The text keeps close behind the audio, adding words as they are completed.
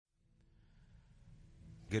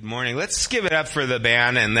Good morning. Let's give it up for the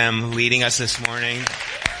band and them leading us this morning.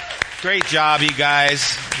 Great job, you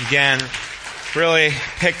guys. Again, really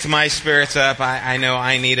picked my spirits up. I know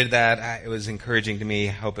I needed that. It was encouraging to me.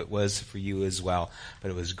 I hope it was for you as well.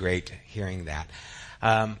 But it was great hearing that.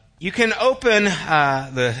 You can open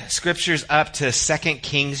the scriptures up to 2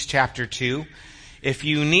 Kings chapter 2. If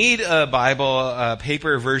you need a Bible, a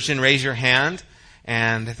paper version, raise your hand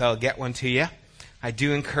and they'll get one to you. I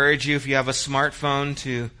do encourage you, if you have a smartphone,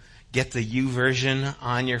 to get the U version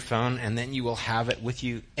on your phone, and then you will have it with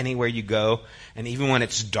you anywhere you go. And even when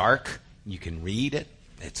it's dark, you can read it.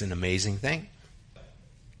 It's an amazing thing.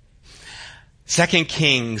 2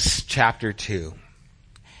 Kings chapter 2.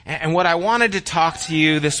 And what I wanted to talk to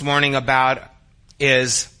you this morning about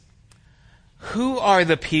is who are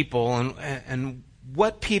the people and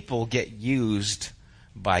what people get used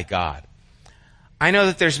by God. I know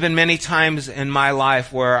that there's been many times in my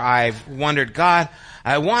life where I've wondered, God,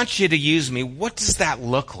 I want you to use me. What does that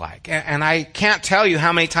look like? And I can't tell you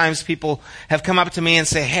how many times people have come up to me and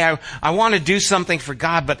say, hey, I want to do something for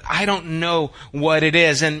God, but I don't know what it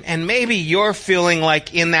is. And maybe you're feeling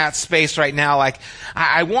like in that space right now, like,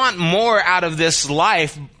 I want more out of this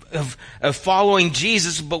life of following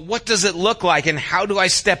Jesus, but what does it look like, and how do I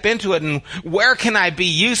step into it, and where can I be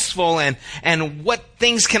useful, and what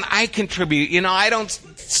things can I contribute? You know, I don't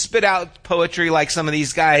spit out poetry like some of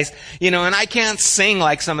these guys, you know, and I can't sing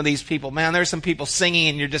like some of these people. Man, there's some people singing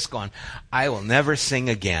and you're just going, I will never sing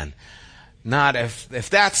again. Not if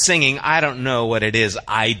that's singing, I don't know what it is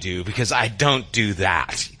I do, because I don't do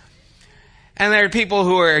that. And there are people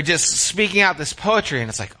who are just speaking out this poetry, and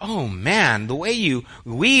it's like, oh man, the way you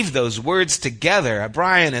weave those words together.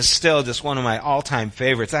 Brian is still just one of my all-time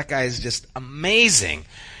favorites. That guy is just amazing.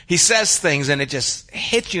 He says things and it just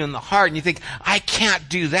hits you in the heart, and you think, I can't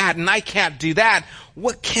do that, and I can't do that.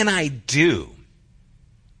 What can I do?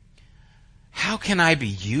 How can I be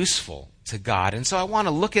useful to God? And so I want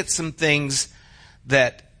to look at some things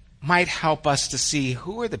that might help us to see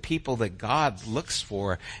who are the people that God looks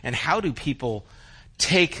for, and how do people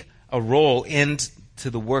take a role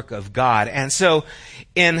into the work of God. And so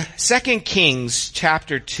in 2 Kings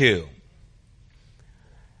chapter 2,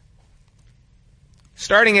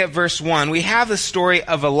 starting at verse 1, we have the story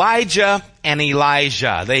of Elijah and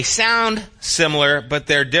Elijah. They sound similar, but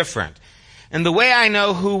they're different. And the way I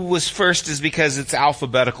know who was first is because it's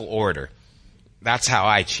alphabetical order. That's how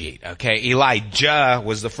I cheat, okay? Elijah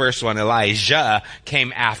was the first one. Elijah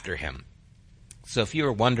came after him. So if you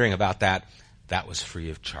were wondering about that, that was free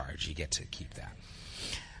of charge. You get to keep that.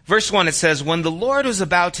 Verse 1, it says, when the Lord was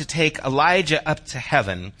about to take Elijah up to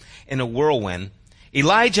heaven in a whirlwind,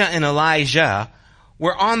 Elijah and Elijah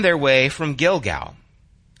were on their way from Gilgal.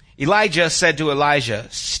 Elijah said to Elijah,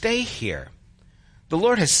 stay here. The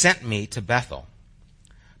Lord has sent me to Bethel.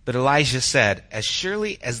 But Elijah said, as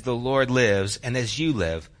surely as the Lord lives and as you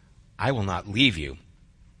live, I will not leave you.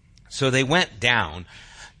 So they went down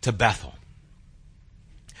to Bethel.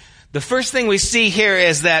 The first thing we see here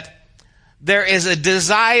is that there is a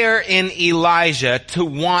desire in Elijah to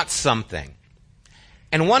want something.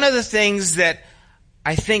 And one of the things that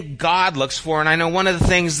I think God looks for, and I know one of the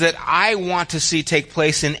things that I want to see take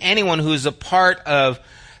place in anyone who's a part of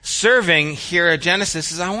serving here at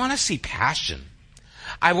Genesis, is I want to see passion.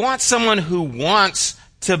 I want someone who wants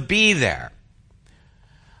to be there.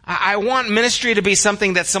 I want ministry to be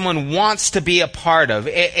something that someone wants to be a part of.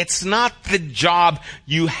 It's not the job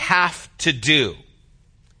you have to do.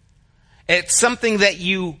 It's something that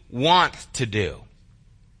you want to do.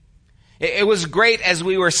 It was great as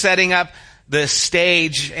we were setting up the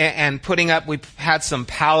stage and putting up, we had some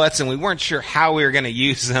pallets and we weren't sure how we were going to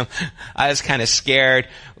use them. I was kind of scared.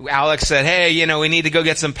 Alex said, hey, you know, we need to go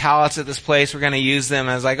get some pallets at this place. We're going to use them.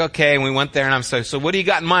 I was like, okay. And we went there and I'm so what do you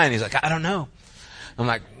got in mind? He's like, I don't know. I'm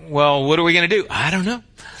like, well, what are we going to do? I don't know.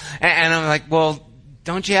 And I'm like, well,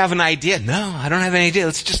 don't you have an idea? No, I don't have any idea.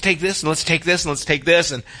 Let's just take this and let's take this and let's take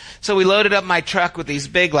this. And so we loaded up my truck with these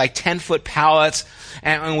big, like 10-foot pallets,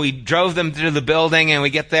 and we drove them through the building, and we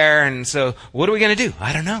get there. And so what are we going to do?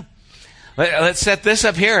 I don't know. Let's set this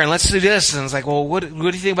up here and let's do this. And it's like, well, what do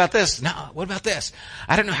you think about this? No, what about this?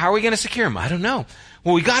 I don't know. How are we going to secure them? I don't know.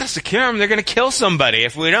 Well, we got to secure them. They're going to kill somebody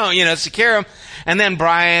if we don't, secure them. And then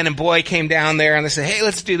Brian and Boy came down there and they said, hey,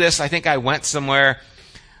 let's do this. I think I went somewhere.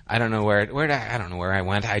 I don't know where I don't know where I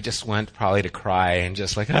went. I just went probably to cry and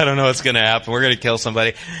just like, I don't know what's going to happen. We're going to kill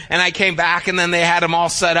somebody. And I came back and then they had them all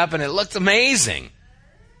set up and it looked amazing.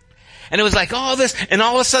 And it was like all this, and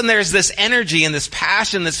all of a sudden there's this energy and this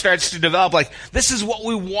passion that starts to develop, like, this is what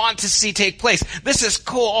we want to see take place. This is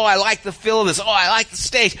cool. Oh, I like the feel of this. Oh, I like the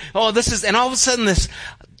stage. Oh, this is, and all of a sudden this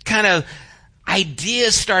kind of,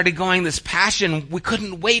 ideas started going, this passion. We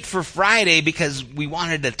couldn't wait for Friday because we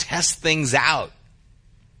wanted to test things out.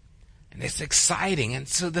 And it's exciting. And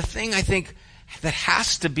so the thing I think that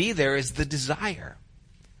has to be there is the desire.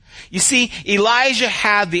 You see, Elijah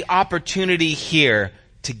had the opportunity here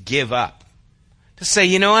to give up. To say,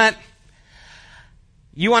 you know what?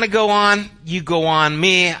 You want to go on? You go on.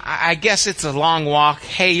 Me, I guess it's a long walk.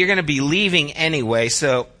 Hey, you're going to be leaving anyway,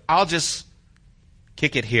 so I'll just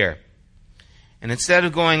kick it here. And instead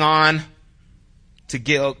of going on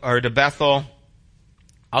to Bethel,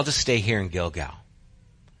 I'll just stay here in Gilgal.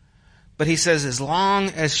 But he says,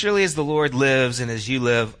 as surely as the Lord lives and as you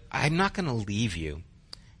live, I'm not going to leave you.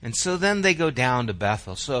 And so then they go down to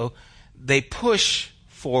Bethel. So they push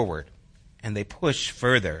forward and they push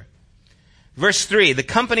further. Verse 3, the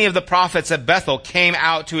company of the prophets at Bethel came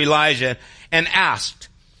out to Elijah and asked,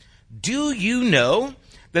 do you know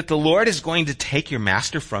that the Lord is going to take your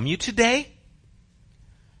master from you today?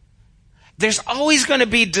 There's always going to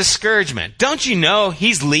be discouragement. Don't you know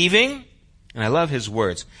he's leaving? And I love his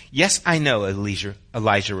words. Yes, I know,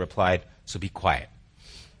 Elijah replied, so be quiet.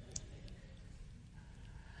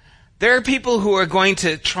 There are people who are going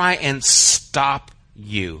to try and stop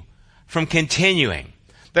you from continuing.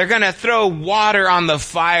 They're going to throw water on the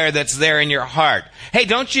fire that's there in your heart. Hey,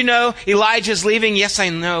 don't you know Elijah's leaving? Yes, I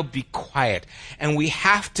know. Be quiet. And we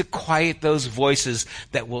have to quiet those voices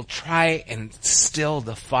that will try and still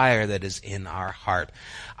the fire that is in our heart.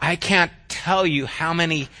 I can't tell you how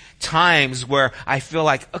many times where I feel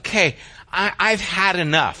like, okay, I've had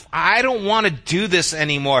enough. I don't want to do this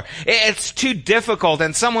anymore. It's too difficult.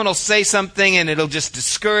 And someone will say something and it'll just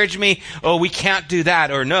discourage me. Oh, we can't do that.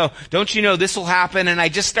 Or no, don't you know this will happen? And I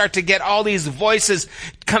just start to get all these voices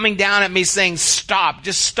coming down at me saying, stop,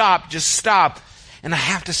 just stop, just stop. And I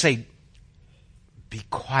have to say, be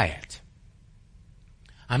quiet.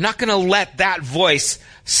 I'm not going to let that voice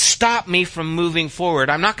stop me from moving forward.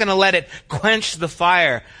 I'm not going to let it quench the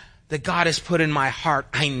fire that God has put in my heart.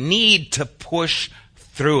 I need to push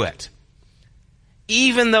through it.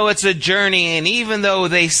 Even though it's a journey and even though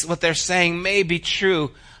what they're saying may be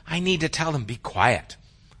true, I need to tell them, be quiet.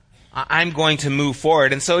 I'm going to move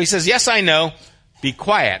forward. And so he says, yes, I know. Be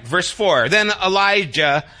quiet. Verse 4, then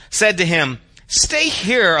Elijah said to him, stay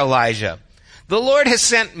here, Elijah. The Lord has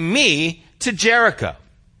sent me to Jericho.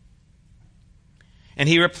 And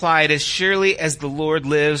he replied, as surely as the Lord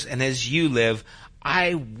lives and as you live,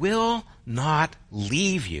 I will not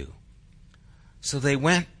leave you. So they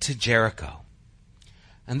went to Jericho.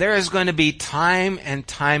 And there is going to be time and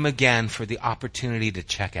time again for the opportunity to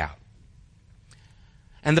check out.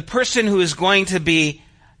 And the person who is going to be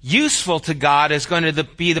useful to God is going to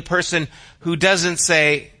be the person who doesn't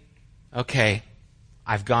say, okay,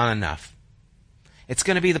 I've gone enough. It's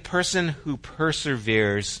going to be the person who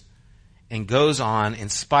perseveres and goes on in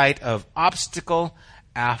spite of obstacle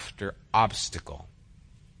after obstacle.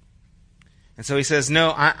 And so he says,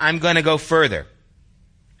 no, I'm going to go further.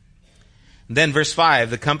 And then verse 5,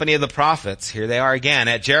 the company of the prophets, here they are again,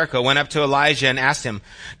 at Jericho, went up to Elijah and asked him,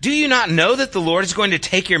 do you not know that the Lord is going to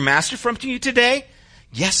take your master from you today?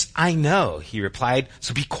 Yes, I know, he replied,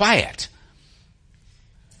 so be quiet.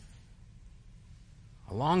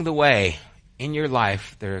 Along the way, in your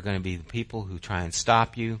life, there are going to be the people who try and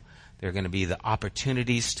stop you. There are going to be the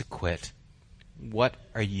opportunities to quit. What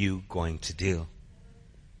are you going to do?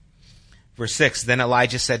 Verse 6, then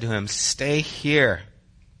Elijah said to him, stay here.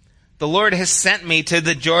 The Lord has sent me to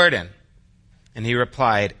the Jordan. And he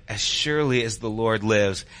replied, as surely as the Lord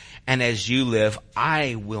lives and as you live,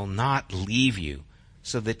 I will not leave you.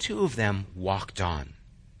 So the two of them walked on.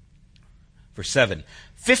 Verse 7,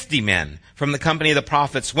 50 men from the company of the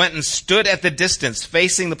prophets went and stood at the distance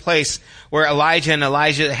facing the place where Elijah and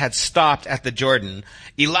Elijah had stopped at the Jordan.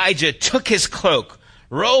 Elijah took his cloak,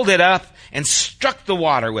 rolled it up, and struck the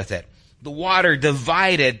water with it. The water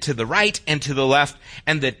divided to the right and to the left,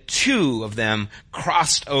 and the two of them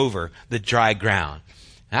crossed over the dry ground.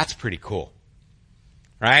 That's pretty cool.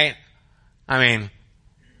 Right? I mean,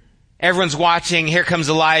 everyone's watching. Here comes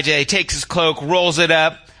Elijah. He takes his cloak, rolls it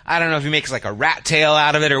up. I don't know if he makes like a rat tail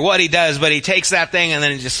out of it or what he does, but he takes that thing and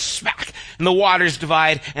then he just smack, and the waters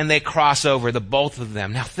divide and they cross over, the both of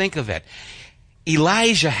them. Now think of it.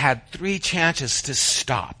 Elijah had 3 chances to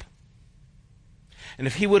stop. And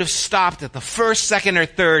if he would have stopped at the first, second, or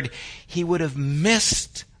third, he would have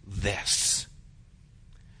missed this.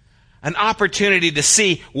 An opportunity to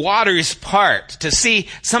see waters part, to see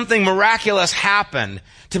something miraculous happen,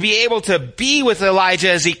 to be able to be with Elijah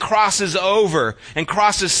as he crosses over and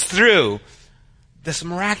crosses through. This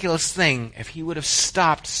miraculous thing, if he would have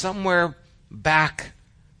stopped somewhere back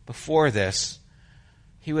before this,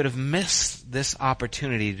 he would have missed this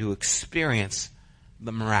opportunity to experience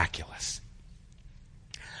the miraculous.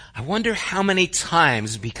 I wonder how many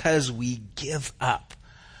times, because we give up,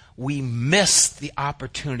 we miss the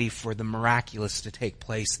opportunity for the miraculous to take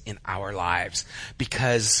place in our lives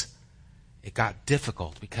because it got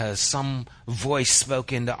difficult, because some voice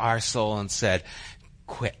spoke into our soul and said,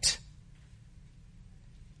 quit.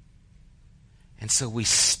 And so we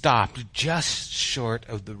stopped just short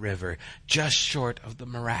of the river, just short of the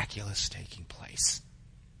miraculous taking place.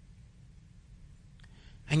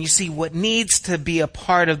 And you see, what needs to be a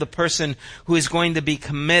part of the person who is going to be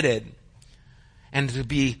committed and to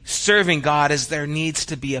be serving God is there needs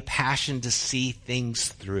to be a passion to see things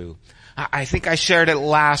through. I think I shared it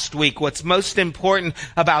last week. What's most important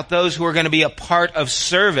about those who are going to be a part of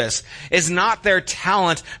service is not their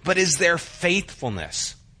talent, but is their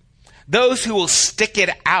faithfulness. Those who will stick it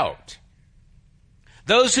out.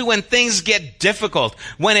 Those who, when things get difficult,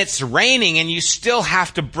 when it's raining and you still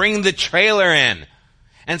have to bring the trailer in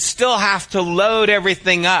and still have to load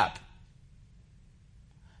everything up.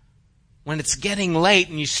 When it's getting late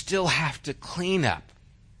and you still have to clean up.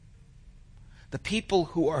 The people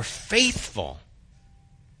who are faithful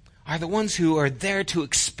are the ones who are there to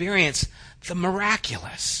experience the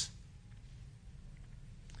miraculous.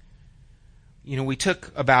 You know, we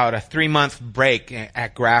took about a 3-month break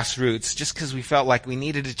at Grassroots just because we felt like we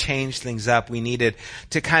needed to change things up. We needed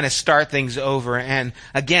to kind of start things over. And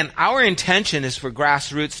again, our intention is for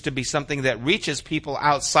Grassroots to be something that reaches people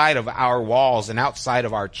outside of our walls and outside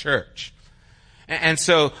of our church. And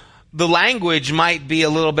so the language might be a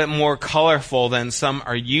little bit more colorful than some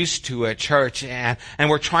are used to at church. And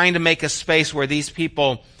we're trying to make a space where these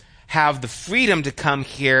people have the freedom to come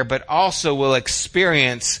here, but also will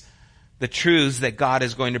experience the truths that God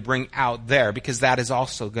is going to bring out there, because that is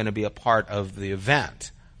also going to be a part of the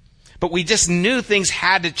event. But we just knew things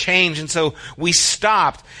had to change, and so we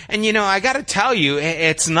stopped. And you know, I got to tell you,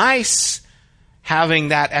 it's nice having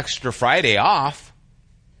that extra Friday off.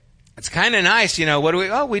 It's kind of nice, you know,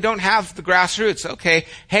 we don't have the Grassroots. Okay,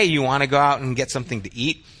 hey, you want to go out and get something to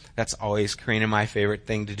eat? That's always Karina and my favorite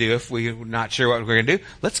thing to do if we're not sure what we're going to do.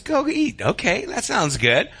 Let's go eat. Okay, that sounds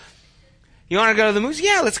good. You want to go to the movies?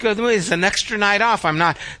 Yeah, let's go to the movies. It's an extra night off. I'm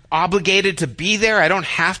not obligated to be there. I don't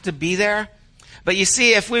have to be there. But you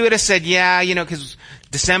see, if we would have said, yeah, you know, because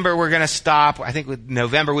December we're going to stop. I think with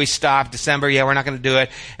November we stopped. December, yeah, we're not going to do it.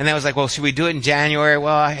 And then it was like, well, should we do it in January?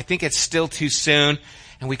 Well, I think it's still too soon.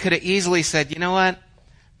 And we could have easily said, you know what?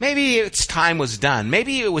 Maybe its time was done.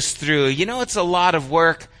 Maybe it was through. You know, it's a lot of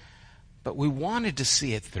work. But we wanted to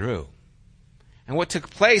see it through. And what took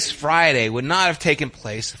place Friday would not have taken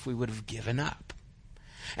place if we would have given up.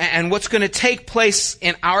 And what's going to take place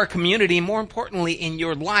in our community, more importantly in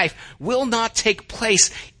your life, will not take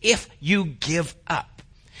place if you give up.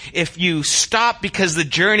 If you stop because the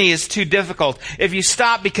journey is too difficult. If you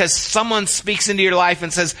stop because someone speaks into your life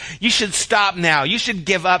and says, you should stop now. You should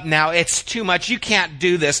give up now. It's too much. You can't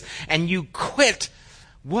do this. And you quit.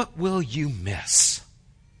 What will you miss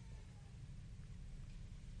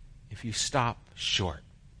if you stop short?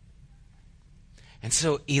 And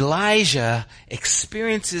so Elijah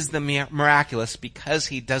experiences the miraculous because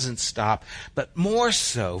he doesn't stop. But more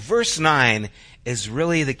so, verse 9 is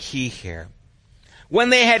really the key here. When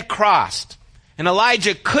they had crossed, and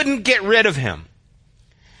Elijah couldn't get rid of him,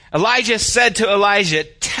 Elijah said to Elijah,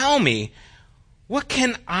 tell me, what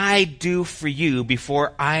can I do for you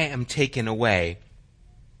before I am taken away?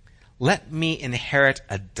 Let me inherit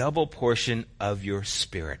a double portion of your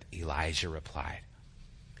spirit, Elijah replied.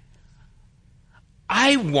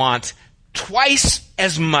 I want twice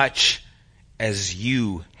as much as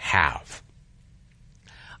you have.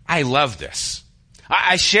 I love this.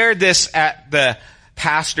 I shared this at the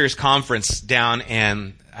pastors' conference down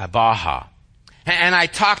in Baja. And I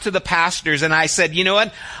talked to the pastors and I said, you know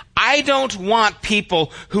what? I don't want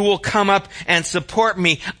people who will come up and support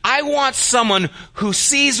me. I want someone who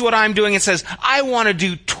sees what I'm doing and says, I want to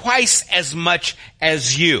do twice as much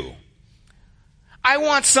as you. I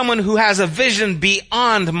want someone who has a vision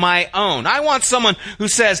beyond my own. I want someone who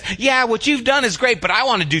says, yeah, what you've done is great, but I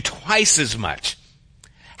want to do twice as much.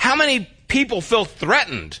 How many people feel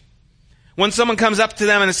threatened when someone comes up to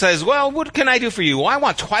them and says, well, what can I do for you? Well, I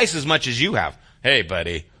want twice as much as you have. Hey,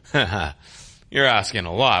 buddy, you're asking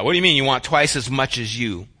a lot. What do you mean you want twice as much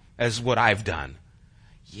as what I've done?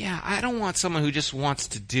 Yeah, I don't want someone who just wants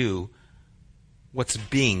to do what's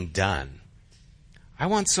being done. I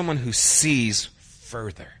want someone who sees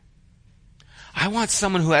further. I want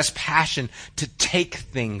someone who has passion to take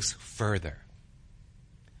things further.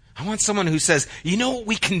 I want someone who says, you know what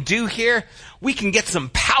we can do here? We can get some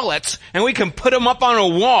pallets and we can put them up on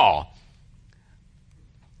a wall.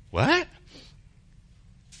 What?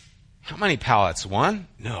 How many pallets? 1?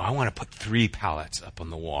 No, I want to put 3 pallets up on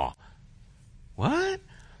the wall. What?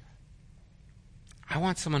 I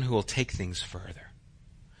want someone who will take things further.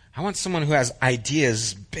 I want someone who has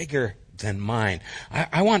ideas bigger than mine.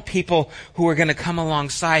 I want people who are going to come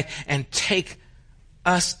alongside and take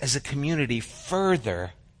us as a community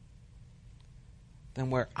further than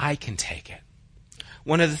where I can take it.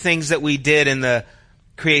 One of the things that we did in the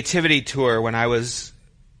creativity tour when I was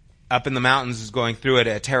up in the mountains going through it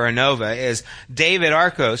at Terra Nova is David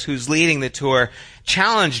Arcos, who's leading the tour,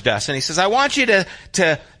 challenged us. And he says, I want you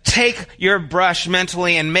to take your brush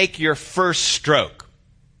mentally and make your first stroke.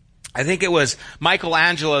 I think it was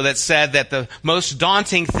Michelangelo that said that the most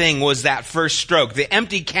daunting thing was that first stroke. The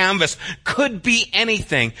empty canvas could be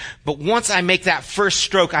anything, but once I make that first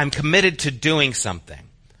stroke, I'm committed to doing something.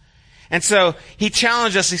 And so he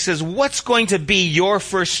challenged us. He says, what's going to be your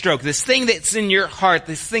first stroke? This thing that's in your heart,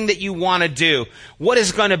 this thing that you want to do. What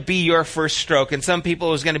is going to be your first stroke? And some people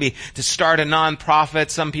it was going to be to start a nonprofit.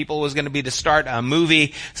 Some people it was going to be to start a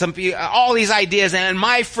movie. Some people, all these ideas. And in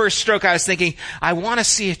my first stroke, I was thinking, I want to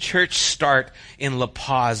see a church start in La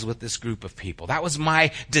Paz with this group of people. That was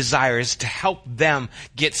my desire, is to help them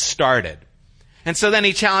get started. And so then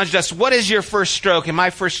he challenged us, what is your first stroke? And my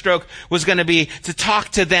first stroke was going to be to talk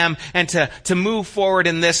to them and to move forward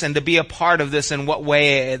in this and to be a part of this in what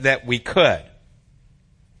way that we could.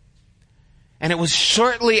 And it was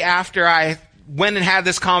shortly after I went and had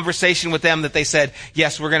this conversation with them that they said,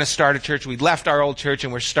 yes, we're going to start a church. We left our old church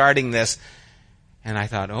and we're starting this. And I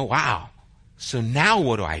thought, oh, wow. So now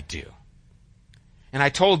what do I do? And I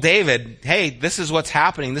told David, hey, this is what's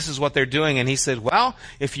happening. This is what they're doing. And he said, well,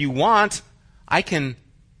 if you want, I can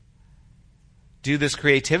do this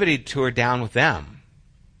creativity tour down with them.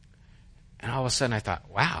 And all of a sudden I thought,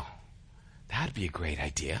 wow, that'd be a great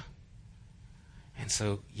idea. And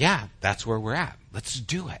so, yeah, that's where we're at. Let's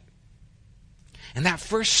do it. And that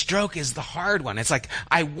first stroke is the hard one. It's like,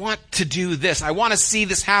 I want to do this. I want to see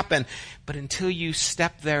this happen. But until you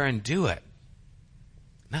step there and do it,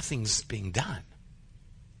 nothing's being done.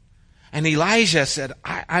 And Elijah said,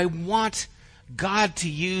 I want God to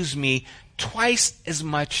use me twice as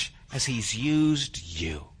much as he's used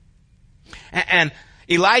you. And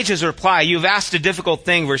Elijah's reply, you've asked a difficult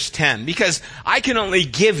thing, verse 10, because I can only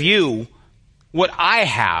give you what I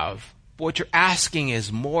have, but what you're asking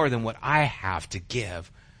is more than what I have to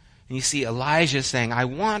give. And you see Elijah saying, I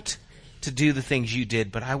want to do the things you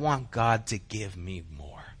did, but I want God to give me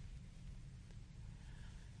more.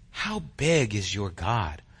 How big is your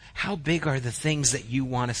God? How big are the things that you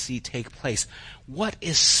want to see take place? What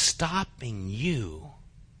is stopping you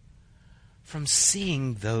from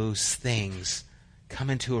seeing those things come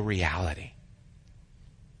into a reality?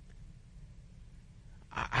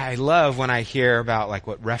 I love when I hear about like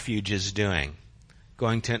what Refuge is doing,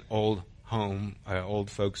 going to an old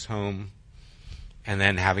folks' home, and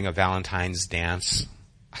then having a Valentine's dance.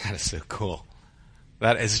 That is so cool.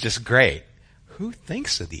 That is just great. Who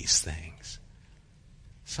thinks of these things?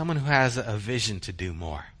 Someone who has a vision to do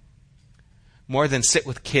more. More than sit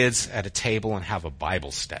with kids at a table and have a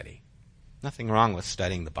Bible study. Nothing wrong with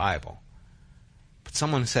studying the Bible. But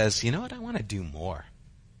someone says, you know what, I want to do more.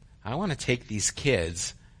 I want to take these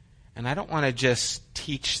kids, and I don't want to just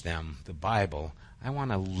teach them the Bible. I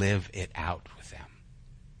want to live it out with them.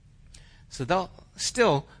 So they'll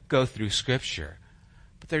still go through Scripture,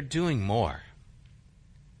 but they're doing more.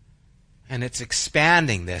 And it's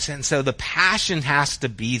expanding this. And so the passion has to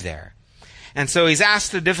be there. And so he's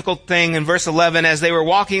asked a difficult thing in verse 11. As they were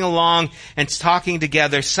walking along and talking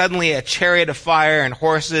together, suddenly a chariot of fire and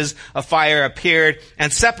horses of fire appeared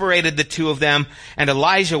and separated the two of them. And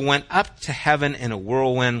Elijah went up to heaven in a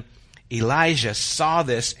whirlwind. Elijah saw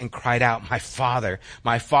this and cried out, my father,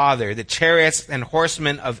 the chariots and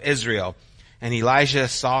horsemen of Israel. And Elijah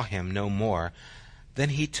saw him no more. Then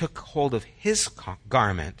he took hold of his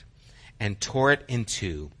garment and tore it in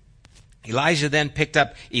two. Elijah then picked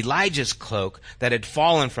up Elijah's cloak that had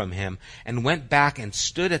fallen from him and went back and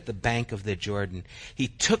stood at the bank of the Jordan. He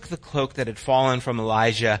took the cloak that had fallen from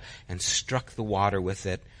Elijah and struck the water with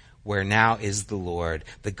it. Where now is the Lord,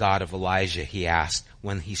 the God of Elijah, he asked.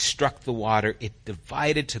 When he struck the water, it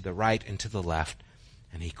divided to the right and to the left,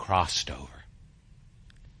 and he crossed over.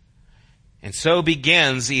 And so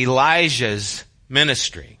begins Elijah's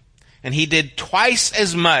ministry. And he did twice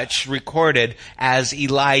as much recorded as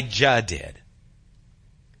Elijah did.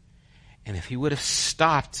 And if he would have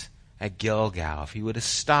stopped at Gilgal, if he would have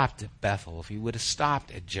stopped at Bethel, if he would have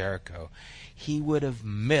stopped at Jericho, he would have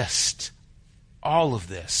missed all of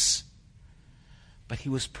this. But he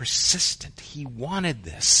was persistent. He wanted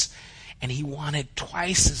this, and he wanted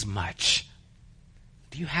twice as much.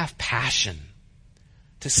 Do you have passion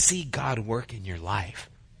to see God work in your life?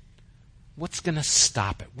 What's going to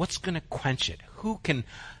stop it? What's going to quench it? Who can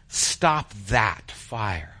stop that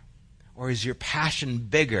fire? Or is your passion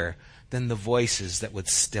bigger than the voices that would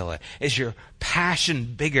still it? Is your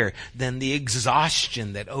passion bigger than the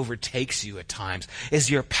exhaustion that overtakes you at times? Is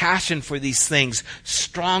your passion for these things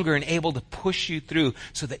stronger and able to push you through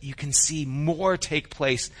so that you can see more take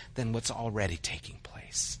place than what's already taking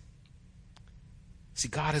place? See,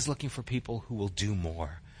 God is looking for people who will do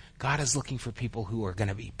more. God is looking for people who are going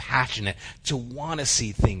to be passionate, to want to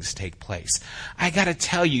see things take place. I got to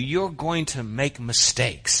tell you, you're going to make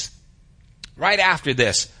mistakes. Right after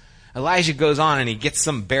this, Elijah goes on and he gets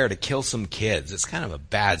some bear to kill some kids. It's kind of a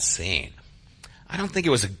bad scene. I don't think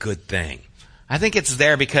it was a good thing. I think it's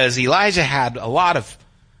there because Elijah had a lot of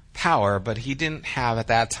power, but he didn't have at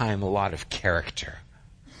that time a lot of character.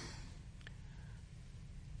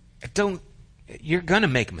 You're going to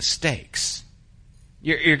make mistakes.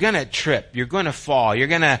 You're going to trip. You're going to fall. You're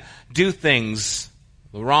going to do things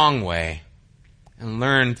the wrong way and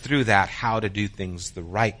learn through that how to do things the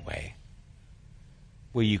right way.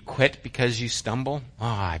 Will you quit because you stumble? Oh,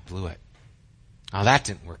 I blew it. Oh, that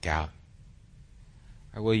didn't work out.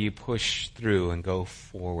 Or will you push through and go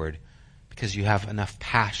forward because you have enough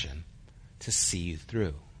passion to see you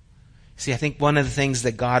through? See, I think one of the things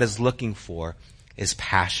that God is looking for is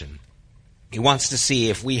passion. He wants to see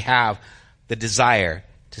if we have the desire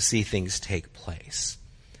to see things take place.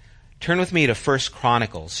 Turn with me to 1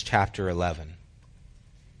 Chronicles chapter 11.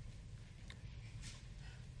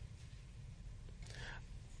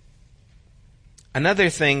 Another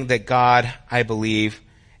thing that God, I believe,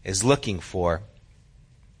 is looking for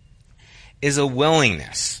is a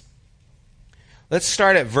willingness. Let's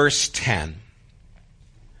start at verse 10.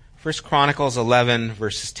 1 Chronicles 11,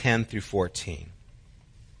 verses 10 through 14.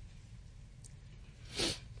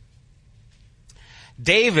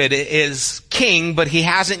 David is king, but he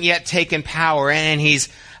hasn't yet taken power, and he's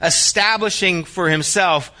establishing for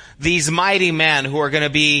himself these mighty men who are going to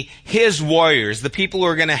be his warriors, the people who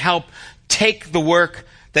are going to help take the work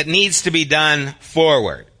that needs to be done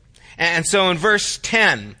forward. And so in verse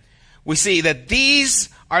 10, we see that these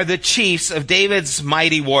are the chiefs of David's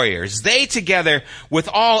mighty warriors. They, together with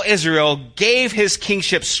all Israel, gave his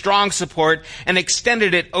kingship strong support and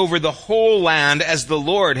extended it over the whole land as the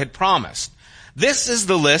Lord had promised. This is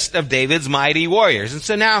the list of David's mighty warriors. And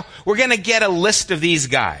so now we're going to get a list of these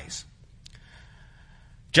guys.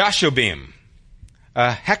 Jashobim,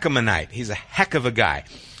 a Hecamonite, he's a heck of a guy,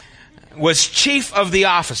 was chief of the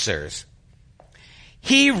officers.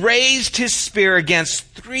 He raised his spear against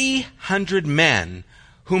 300 men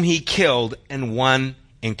whom he killed in one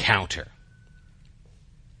encounter.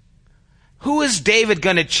 Who is David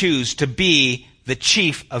going to choose to be the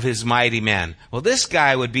chief of his mighty men? Well, this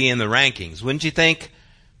guy would be in the rankings, wouldn't you think?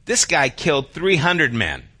 This guy killed 300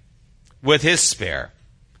 men with his spear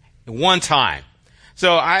at one time.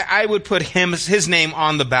 So I would put his name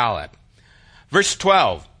on the ballot. Verse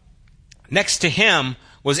 12. Next to him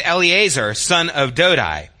was Eleazar, son of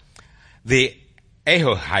Dodai, the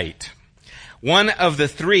Ahohite, one of the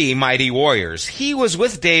three mighty warriors. He was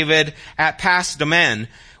with David at Pas-dammim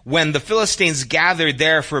when the Philistines gathered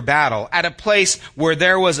there for battle, at a place where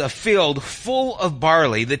there was a field full of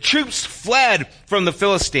barley. The troops fled from the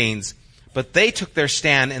Philistines, but they took their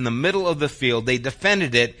stand in the middle of the field. They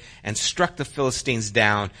defended it and struck the Philistines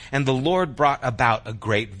down, and the Lord brought about a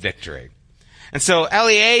great victory. And so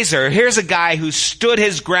Eleazar, here's a guy who stood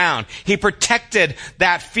his ground. He protected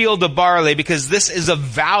that field of barley because this is of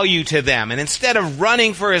value to them. And instead of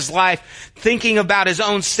running for his life, thinking about his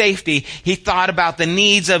own safety, he thought about the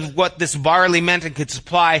needs of what this barley meant and could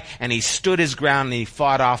supply, and he stood his ground and he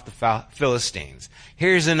fought off the Philistines.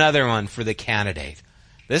 Here's another one for the candidate.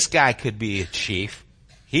 This guy could be a chief.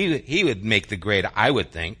 He would make the grade, I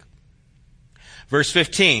would think. Verse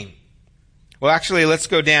 15. Well, actually, let's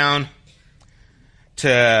go down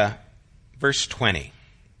to verse 20.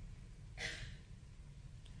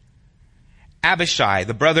 Abishai,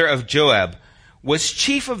 the brother of Joab, was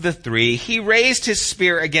chief of the three. He raised his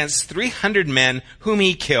spear against 300 men whom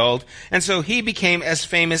he killed, and so he became as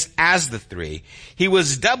famous as the three. He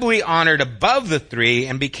was doubly honored above the three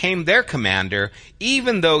and became their commander,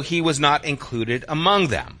 even though he was not included among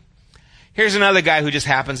them. Here's another guy who just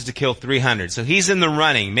happens to kill 300. So he's in the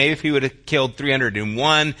running. Maybe if he would have killed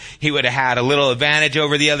 301, he would have had a little advantage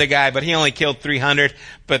over the other guy, but he only killed 300,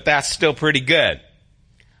 but that's still pretty good.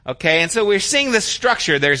 Okay, and so we're seeing this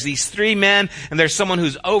structure. There's these 3 men, and there's someone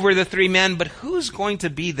who's over the 3 men, but who's going to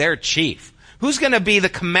be their chief? Who's going to be the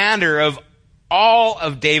commander of all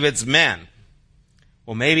of David's men?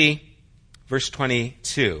 Well, maybe verse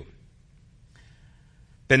 22.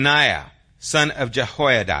 Benaiah, son of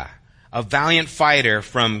Jehoiada, a valiant fighter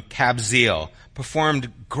from Kabzeel,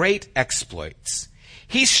 performed great exploits.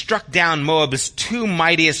 He struck down Moab's 2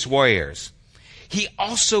 mightiest warriors. He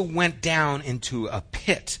also went down into a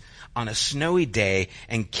pit on a snowy day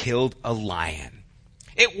and killed a lion.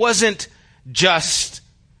 It wasn't just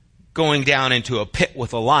going down into a pit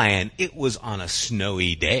with a lion. It was on a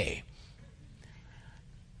snowy day.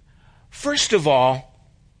 First of all,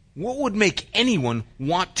 what would make anyone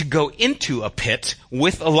want to go into a pit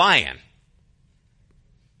with a lion?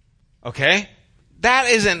 Okay? That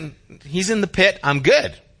isn't, he's in the pit, I'm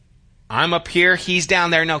good. I'm up here, he's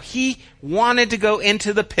down there. No, he wanted to go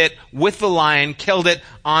into the pit with the lion, killed it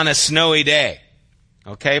on a snowy day.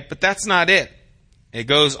 Okay? But that's not it. It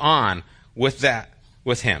goes on with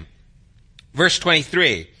him. Verse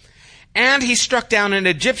 23. And he struck down an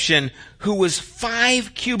Egyptian who was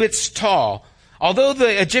 5 cubits tall. Although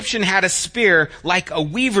the Egyptian had a spear like a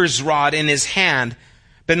weaver's rod in his hand,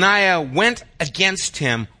 Benaiah went against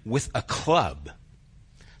him with a club.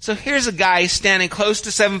 So here's a guy standing close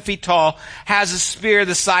to 7 feet tall, has a spear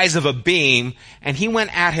the size of a beam, and he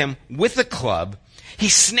went at him with a club. He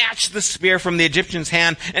snatched the spear from the Egyptian's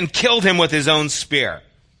hand and killed him with his own spear.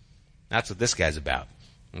 That's what this guy's about.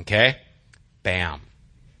 Okay? Bam.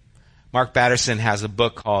 Mark Batterson has a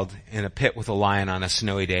book called In a Pit with a Lion on a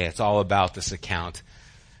Snowy Day. It's all about this account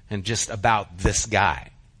and just about this guy.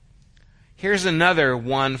 Here's another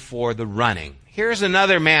one for the running. Here's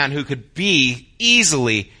another man who could be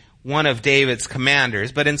easily one of David's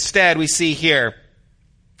commanders, but instead we see here,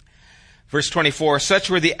 verse 24, such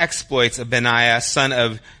were the exploits of Benaiah, son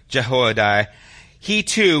of Jehoiada. He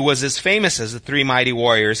too was as famous as the 3 mighty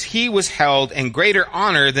warriors. He was held in greater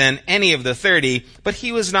honor than any of the 30, but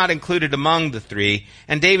he was not included among the 3,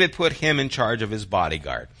 and David put him in charge of his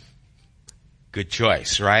bodyguard. Good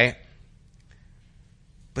choice, right?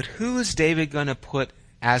 But who is David going to put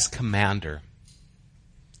as commander?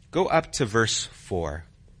 Go up to verse 4.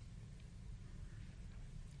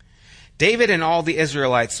 David and all the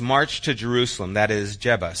Israelites marched to Jerusalem, that is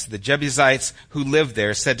Jebus. The Jebusites who lived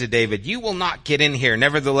there said to David, "You will not get in here."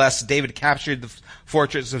 Nevertheless, David captured the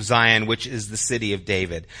fortress of Zion, which is the city of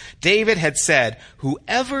David. David had said,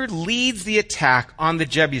 "Whoever leads the attack on the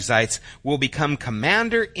Jebusites will become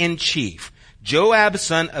commander-in-chief." Joab,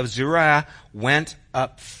 son of Zeruiah, went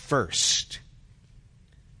up first.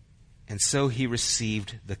 And so he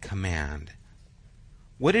received the command.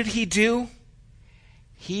 What did he do?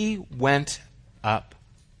 He went up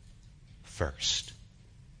first.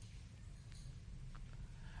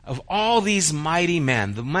 Of all these mighty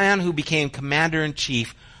men, the man who became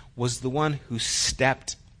commander-in-chief was the one who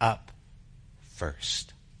stepped up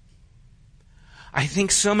first. I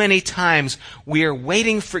think so many times we are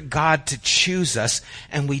waiting for God to choose us,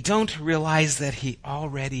 and we don't realize that He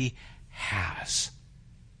already has.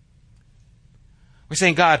 We're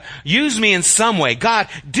saying, "God, use me in some way. God,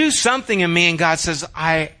 do something in me." And God says,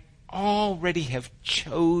 "I already have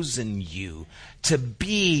chosen you to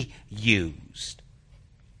be used."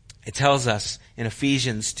 It tells us in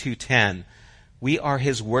Ephesians 2:10, we are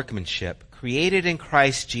His workmanship, created in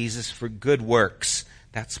Christ Jesus for good works,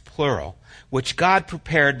 that's plural, which God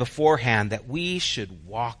prepared beforehand that we should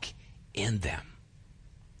walk in them.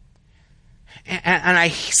 And I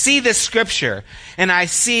see this scripture, and I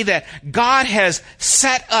see that God has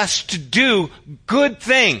set us to do good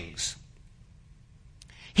things.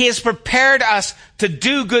 He has prepared us to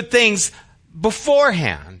do good things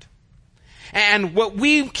beforehand. And what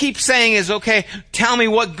we keep saying is, "Okay, tell me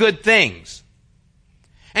what good things."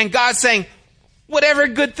 And God's saying, whatever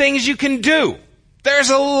good things you can do.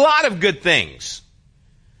 There's a lot of good things.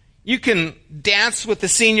 You can dance with the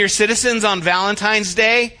senior citizens on Valentine's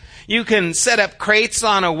Day. You can set up crates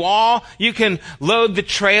on a wall. You can load the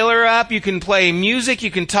trailer up. You can play music.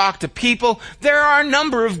 You can talk to people. There are a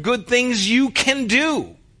number of good things you can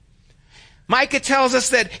do. Micah tells us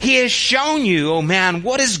that He has shown you, oh man,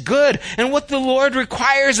 what is good and what the Lord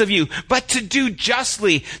requires of you, but to do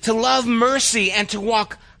justly, to love mercy, and to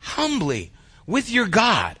walk humbly with your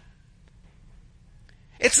God.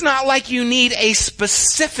 It's not like you need a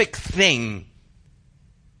specific thing.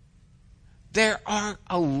 There are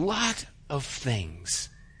a lot of things.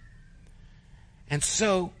 And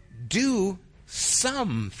so do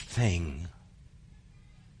something.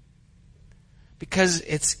 Because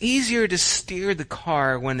it's easier to steer the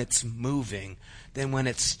car when it's moving than when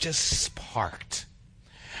it's just parked.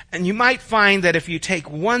 And you might find that if you take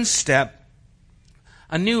one step,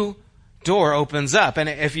 a new door opens up. And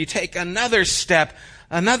if you take another step,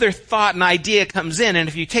 another thought and idea comes in. And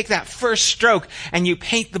if you take that first stroke and you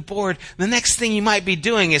paint the board, the next thing you might be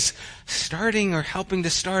doing is starting or helping to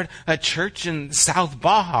start a church in South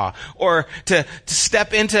Baja, or to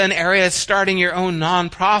step into an area starting your own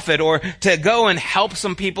nonprofit, or to go and help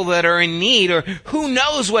some people that are in need, or who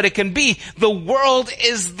knows what it can be. The world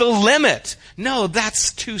is the limit. No,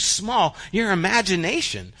 that's too small. Your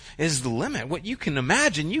imagination is the limit. What you can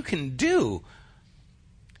imagine, you can do.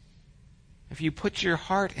 If you put your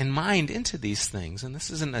heart and mind into these things, and this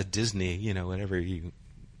isn't a Disney, whatever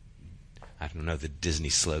I don't know the Disney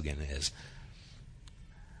slogan is.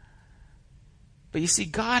 But you see,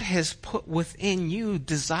 God has put within you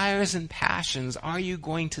desires and passions. Are you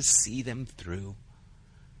going to see them through?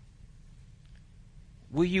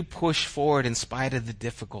 Will you push forward in spite of the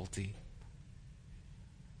difficulty?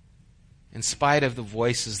 In spite of the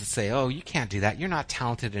voices that say, oh, you can't do that. You're not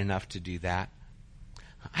talented enough to do that.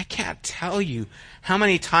 I can't tell you how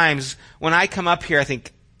many times when I come up here, I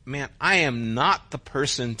think, man, I am not the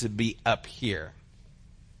person to be up here.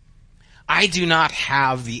 I do not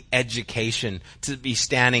have the education to be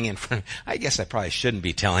standing in front. I guess I probably shouldn't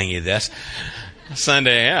be telling you this.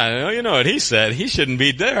 Sunday, you know what he said. He shouldn't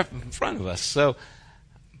be there in front of us.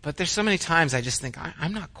 But there's so many times I just think,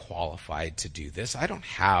 I'm not qualified to do this. I don't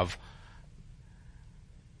have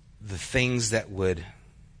the things that would,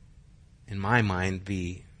 in my mind,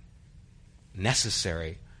 be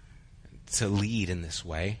necessary to lead in this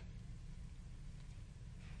way.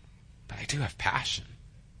 But I do have passion.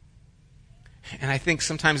 And I think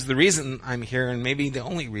sometimes the reason I'm here, and maybe the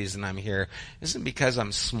only reason I'm here, isn't because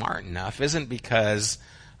I'm smart enough, isn't because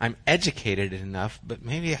I'm educated enough, but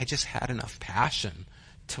maybe I just had enough passion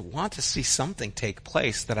to want to see something take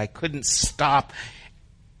place that I couldn't stop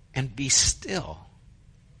and be still.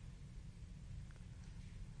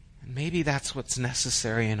 And maybe that's what's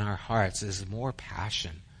necessary in our hearts, is more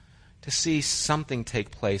passion to see something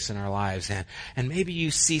take place in our lives. And maybe you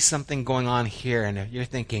see something going on here and you're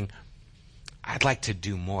thinking, I'd like to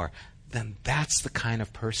do more. Then that's the kind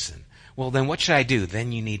of person. Well, then what should I do?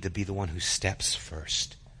 Then you need to be the one who steps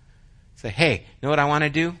first. Say, hey, you know what I want to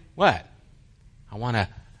do? What? I want to,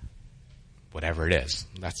 whatever it is.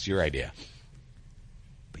 That's your idea.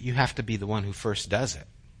 But you have to be the one who first does it.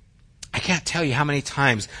 I can't tell you how many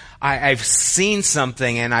times I've seen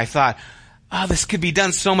something and I thought, oh, this could be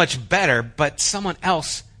done so much better, but someone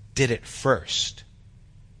else did it first.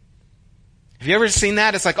 Have you ever seen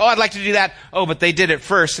that? It's like, oh, I'd like to do that. Oh, but they did it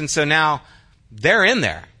first, and so now they're in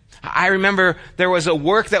there. I remember there was a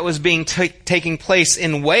work that was being taking place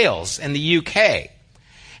in Wales, in the UK.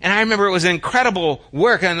 And I remember it was incredible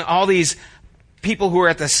work, and all these people who were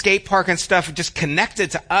at the skate park and stuff just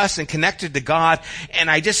connected to us and connected to God.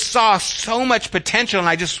 And I just saw so much potential, and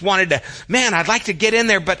I just wanted to, I'd like to get in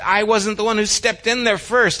there, but I wasn't the one who stepped in there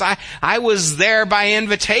first. I was there by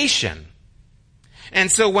invitation. And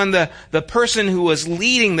so when the person who was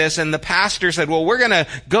leading this and the pastor said, well, we're going to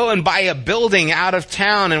go and buy a building out of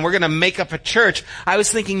town and we're going to make up a church, I was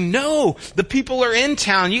thinking, no, the people are in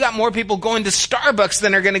town. You got more people going to Starbucks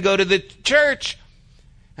than are going to go to the church.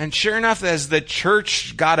 And sure enough, as the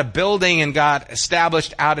church got a building and got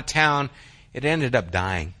established out of town, it ended up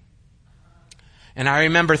dying. And I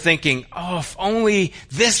remember thinking, oh, if only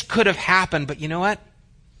this could have happened. But you know what?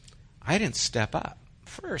 I didn't step up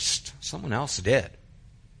first. Someone else did.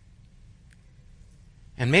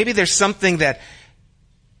 And maybe there's something that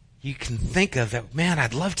you can think of that,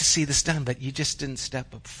 I'd love to see this done, but you just didn't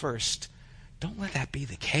step up first. Don't let that be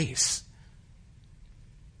the case.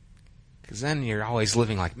 Because then you're always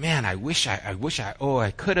living like,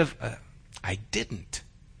 I could have, I didn't.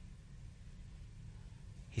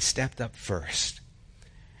 He stepped up first.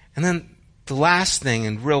 And then the last thing,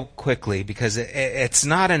 and real quickly, because it's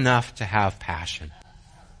not enough to have passion.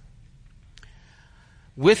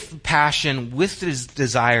 With passion, with this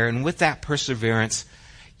desire, and with that perseverance,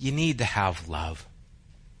 you need to have love.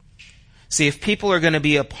 See, if people are going to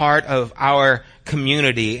be a part of our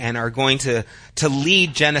community and are going to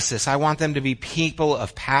lead Genesis, I want them to be people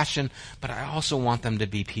of passion, but I also want them to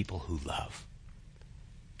be people who love.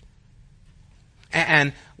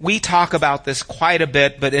 And we talk about this quite a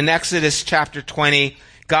bit, but in Exodus chapter 20,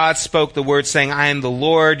 God spoke the word saying, I am the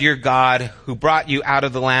Lord your God who brought you out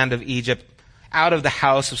of the land of Egypt, out of the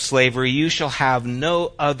house of slavery. You shall have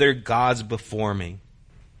no other gods before me.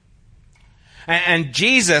 And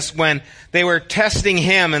Jesus, when they were testing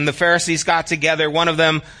him and the Pharisees got together, one of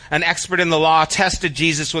them, an expert in the law, tested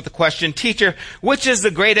Jesus with the question, "Teacher, which is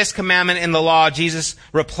the greatest commandment in the law?" Jesus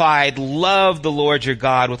replied, "Love the Lord your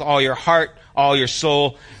God with all your heart, all your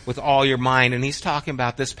soul, with all your mind." And he's talking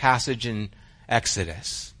about this passage in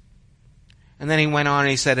Exodus. And then he went on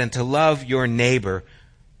and he said, "And to love your neighbor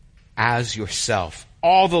as yourself.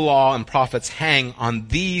 All the law and prophets hang on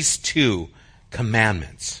these two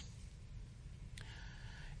commandments."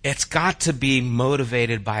 It's got to be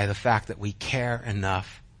motivated by the fact that we care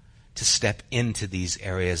enough to step into these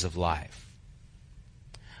areas of life.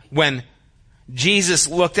 When Jesus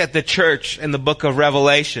looked at the church in the book of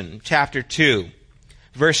Revelation, chapter 2,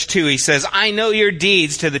 verse 2, he says, "I know your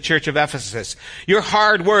deeds," to the church of Ephesus, "your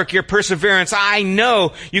hard work, your perseverance. I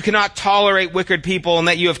know you cannot tolerate wicked people, and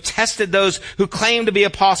that you have tested those who claim to be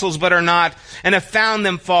apostles but are not, and have found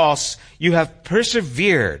them false. You have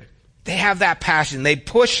persevered." They have that passion. They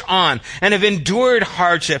push on and have endured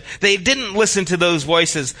hardship. They didn't listen to those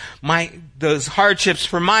voices, those hardships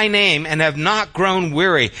for my name, and have not grown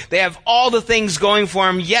weary. They have all the things going for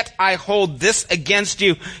them, yet I hold this against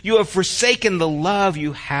you. You have forsaken the love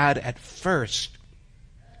you had at first.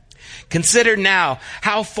 Consider now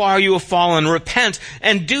how far you have fallen. Repent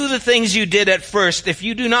and do the things you did at first. If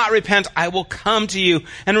you do not repent, I will come to you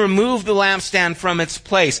and remove the lampstand from its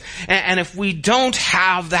place. And if we don't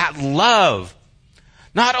have that love,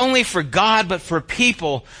 not only for God, but for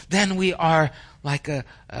people, then we are like a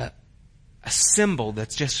cymbal that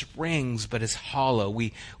just rings but is hollow.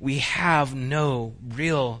 We have no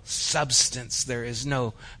real substance. There is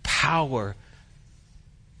no power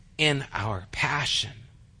in our passion.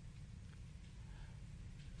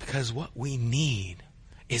 Because what we need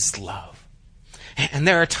is love. And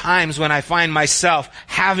there are times when I find myself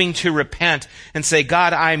having to repent and say,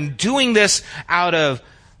 "God, I'm doing this out of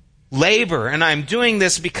labor, and I'm doing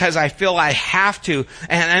this because I feel I have to,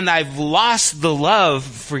 and I've lost the love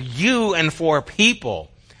for you and for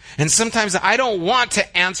people." And sometimes I don't want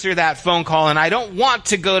to answer that phone call, and I don't want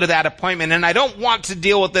to go to that appointment, and I don't want to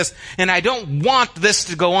deal with this, and I don't want this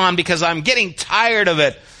to go on because I'm getting tired of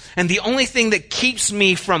it. And the only thing that keeps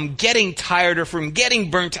me from getting tired or from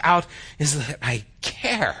getting burnt out is that I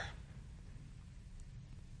care.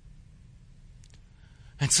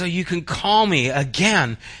 And so you can call me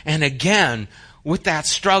again and again with that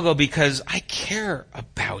struggle because I care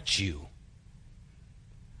about you.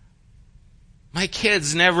 My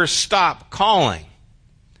kids never stop calling.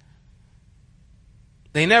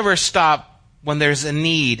 They never stop when there's a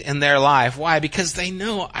need in their life. Why? Because they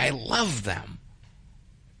know I love them.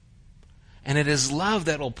 And it is love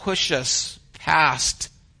that will push us past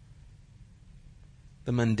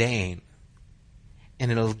the mundane.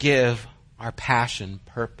 And it'll give our passion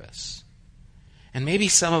purpose. And maybe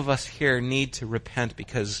some of us here need to repent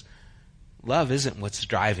because love isn't what's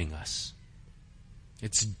driving us.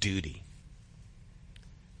 It's duty.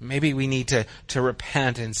 Maybe we need to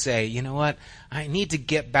repent and say, "You know what? I need to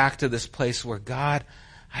get back to this place where, God,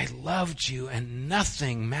 I loved you and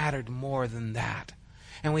nothing mattered more than that."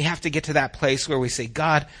 And we have to get to that place where we say,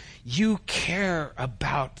 "God, you care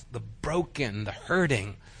about the broken, the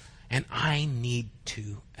hurting, and I need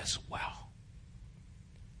to as well."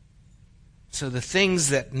 So the things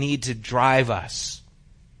that need to drive us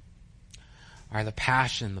are the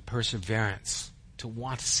passion, the perseverance, to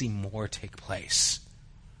want to see more take place,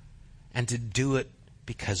 and to do it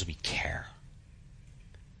because we care.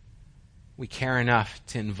 We care enough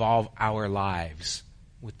to involve our lives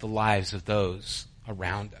with the lives of those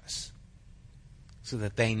around us so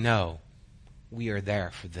that they know we are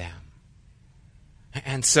there for them.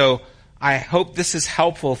 And so I hope this is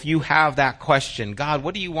helpful if you have that question. God,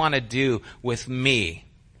 what do you want to do with me?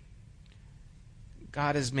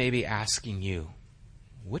 God is maybe asking you,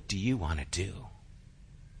 what do you want to do?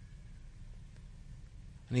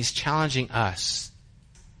 And He's challenging us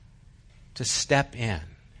to step in.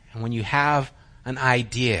 And when you have an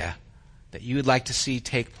idea that you would like to see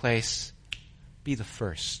take place, be the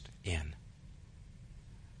first in.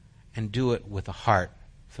 And do it with a heart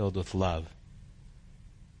filled with love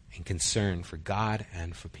and concern for God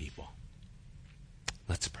and for people.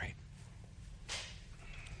 Let's pray.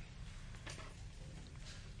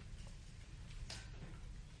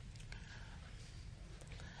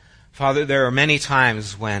 Father, there are many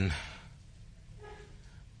times when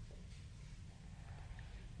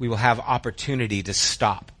we will have opportunity to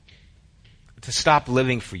stop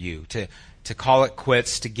living for you, to call it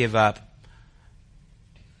quits, to give up,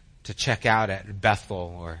 to check out at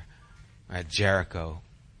Bethel or at Jericho.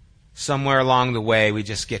 Somewhere along the way, we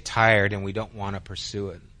just get tired and we don't want to pursue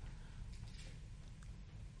it.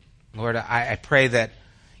 Lord, I pray that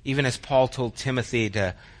even as Paul told Timothy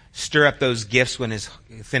to stir up those gifts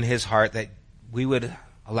within his heart, that we would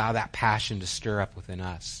allow that passion to stir up within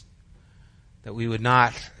us. That we would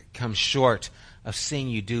not come short of seeing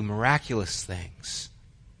you do miraculous things.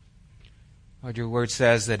 Lord, your word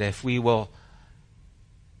says that if we will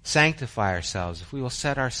sanctify ourselves, if we will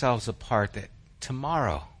set ourselves apart, that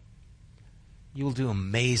tomorrow you will do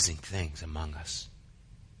amazing things among us.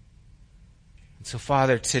 And so,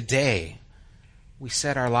 Father, today we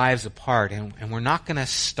set our lives apart, and we're not going to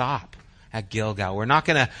stop at Gilgal. We're not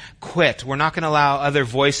going to quit. We're not going to allow other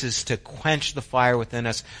voices to quench the fire within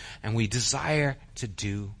us, and we desire to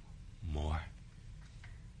do more.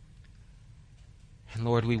 And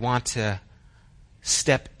Lord, we want to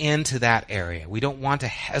step into that area. We don't want to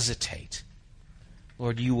hesitate.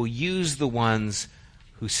 Lord, you will use the ones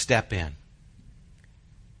who step in.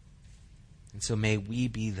 And so may we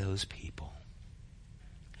be those people.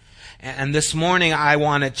 And this morning I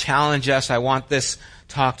want to challenge us. I want this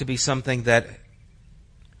talk to be something that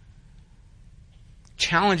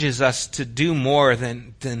challenges us to do more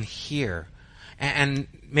than hear. And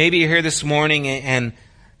maybe you're here this morning and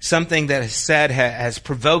something that is said has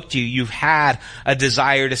provoked you. You've had a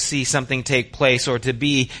desire to see something take place or to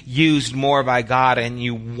be used more by God, and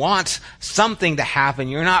you want something to happen.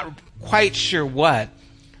 You're not quite sure what,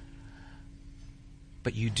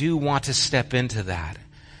 but you do want to step into that.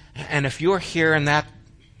 And if you're here and that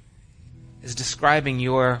is describing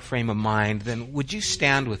your frame of mind, then would you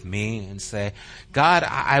stand with me and say, God,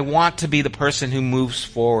 I want to be the person who moves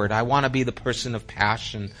forward. I want to be the person of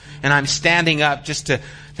passion. And I'm standing up just to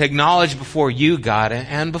acknowledge before you, God,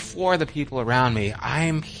 and before the people around me,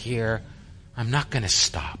 I'm here. I'm not going to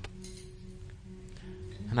stop.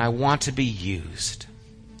 And I want to be used.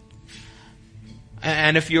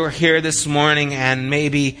 And if you're here this morning and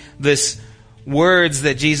maybe this words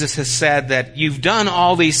that Jesus has said, that you've done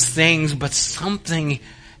all these things, but something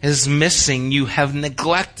is missing. You have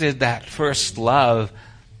neglected that first love.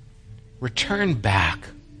 Return back.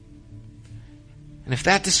 And if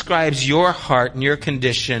that describes your heart and your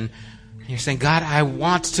condition, and you're saying, God, I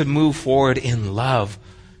want to move forward in love,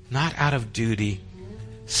 not out of duty,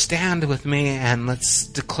 stand with me and let's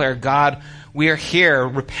declare, God, we are here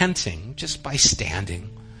repenting just by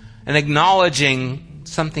standing and acknowledging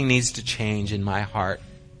something needs to change in my heart.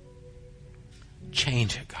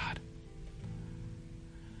 Change it, God.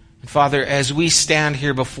 And Father, as we stand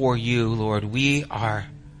here before you, Lord, we are,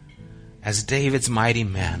 as David's mighty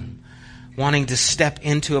men, wanting to step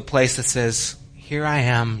into a place that says, here I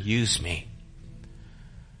am, use me.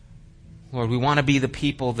 Lord, we want to be the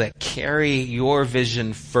people that carry your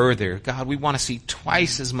vision further. God, we want to see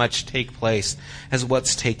twice as much take place as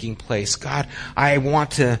what's taking place. God, I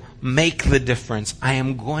want to make the difference. I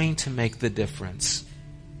am going to make the difference.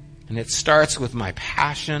 And it starts with my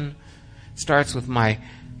passion. It starts with my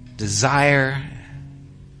desire.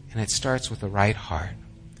 And it starts with the right heart.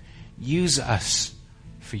 Use us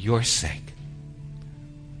for your sake.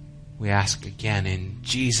 We ask again in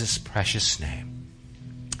Jesus' precious name.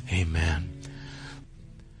 Amen.